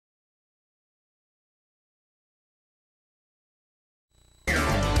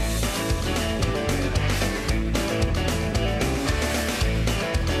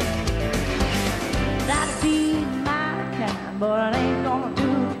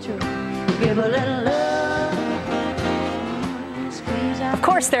Give a little love. Of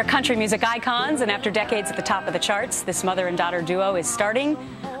course, they're country music icons, and after decades at the top of the charts, this mother and daughter duo is starting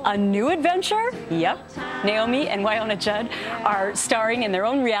a new adventure. Yep. Naomi and Wynonna Judd are starring in their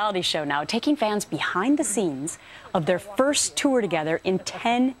own reality show now, taking fans behind the scenes of their first tour together in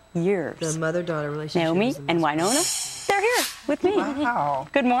 10 years. The mother-daughter relationship. Naomi and Wynonna, they're here with me. Wow.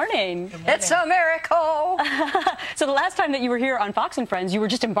 Good morning. Good morning. It's a miracle. So the last time that you were here on Fox and Friends, you were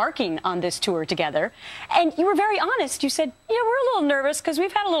just embarking on this tour together, and you were very honest. You said, yeah, we're a little nervous because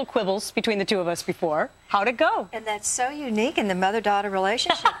we've had a little quibbles between the two of us before. How'd it go? And that's so unique in the mother-daughter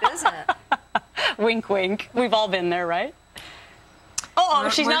relationship, isn't it? Wink, wink. We've all been there, right? Oh,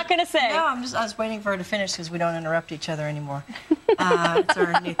 she's not going to say. No, I was waiting for her to finish because we don't interrupt each other anymore. It's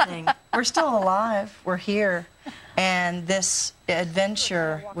our new thing. We're still alive. We're here. And this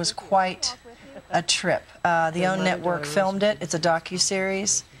adventure was quite a trip. The OWN network filmed it. It's a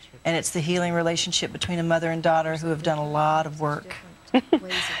docuseries, and it's the healing relationship between a mother and daughter who have done a lot of work.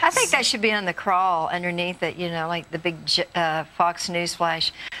 I think that should be on the crawl underneath it, you know, like the big Fox News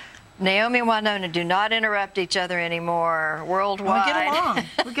flash. Naomi and Wynonna do not interrupt each other anymore worldwide. We get along.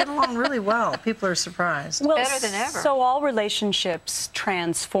 We get along really well. People are surprised. Well, better than ever. So all relationships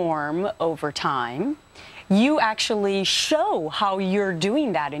transform over time. You actually show how you're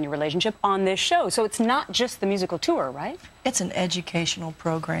doing that in your relationship on this show. So it's not just the musical tour, right? It's an educational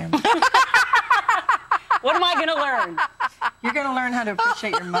program. What am I going to learn? You're going to learn how to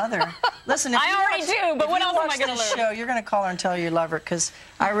appreciate your mother. Listen, if I already do, but what else am I going to learn? Show, you're going to call her and tell her you love her, because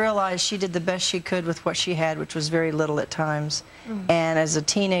I realized she did the best she could with what she had, which was very little at times. And as a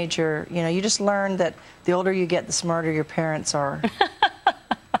teenager, you know, you just learn that the older you get, the smarter your parents are.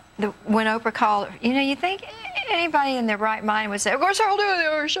 When Oprah called, you know, you think anybody in their right mind would say, of course I'll do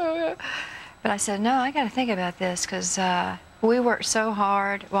the other show. But I said, no, I got to think about this, because we worked so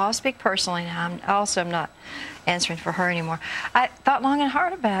hard. Well, I'll speak personally now. I'm not answering for her anymore. I thought long and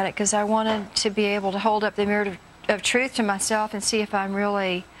hard about it because I wanted to be able to hold up the mirror of truth to myself and see if I'm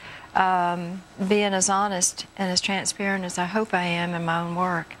really being as honest and as transparent as I hope I am in my own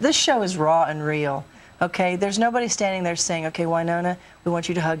work. This show is raw and real. Okay, there's nobody standing there saying, okay, Wynonna, we want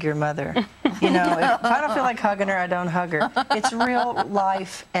you to hug your mother. You know, if I don't feel like hugging her, I don't hug her. It's real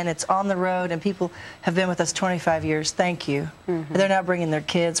life, and it's on the road, and people have been with us 25 years. Thank you. They're now bringing their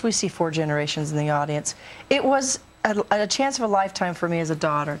kids. We see 4 generations in the audience. It was a chance of a lifetime for me as a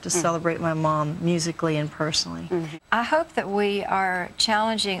daughter to celebrate my mom musically and personally. I hope that we are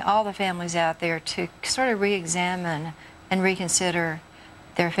challenging all the families out there to sort of re-examine and reconsider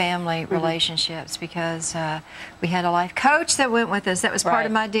their family relationships, because we had a life coach that went with us. That was part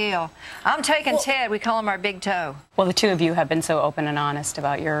of my deal. I'm taking Ted. We call him our big toe. Well, the two of you have been so open and honest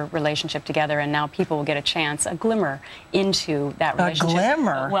about your relationship together, and now people will get a chance, a glimmer into that relationship. A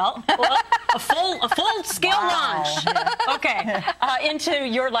glimmer? Well, a full-scale launch. Okay, into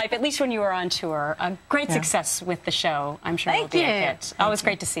your life, at least when you were on tour. Great success with the show. I'm sure it'll be a hit. Always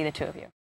great to see the two of you.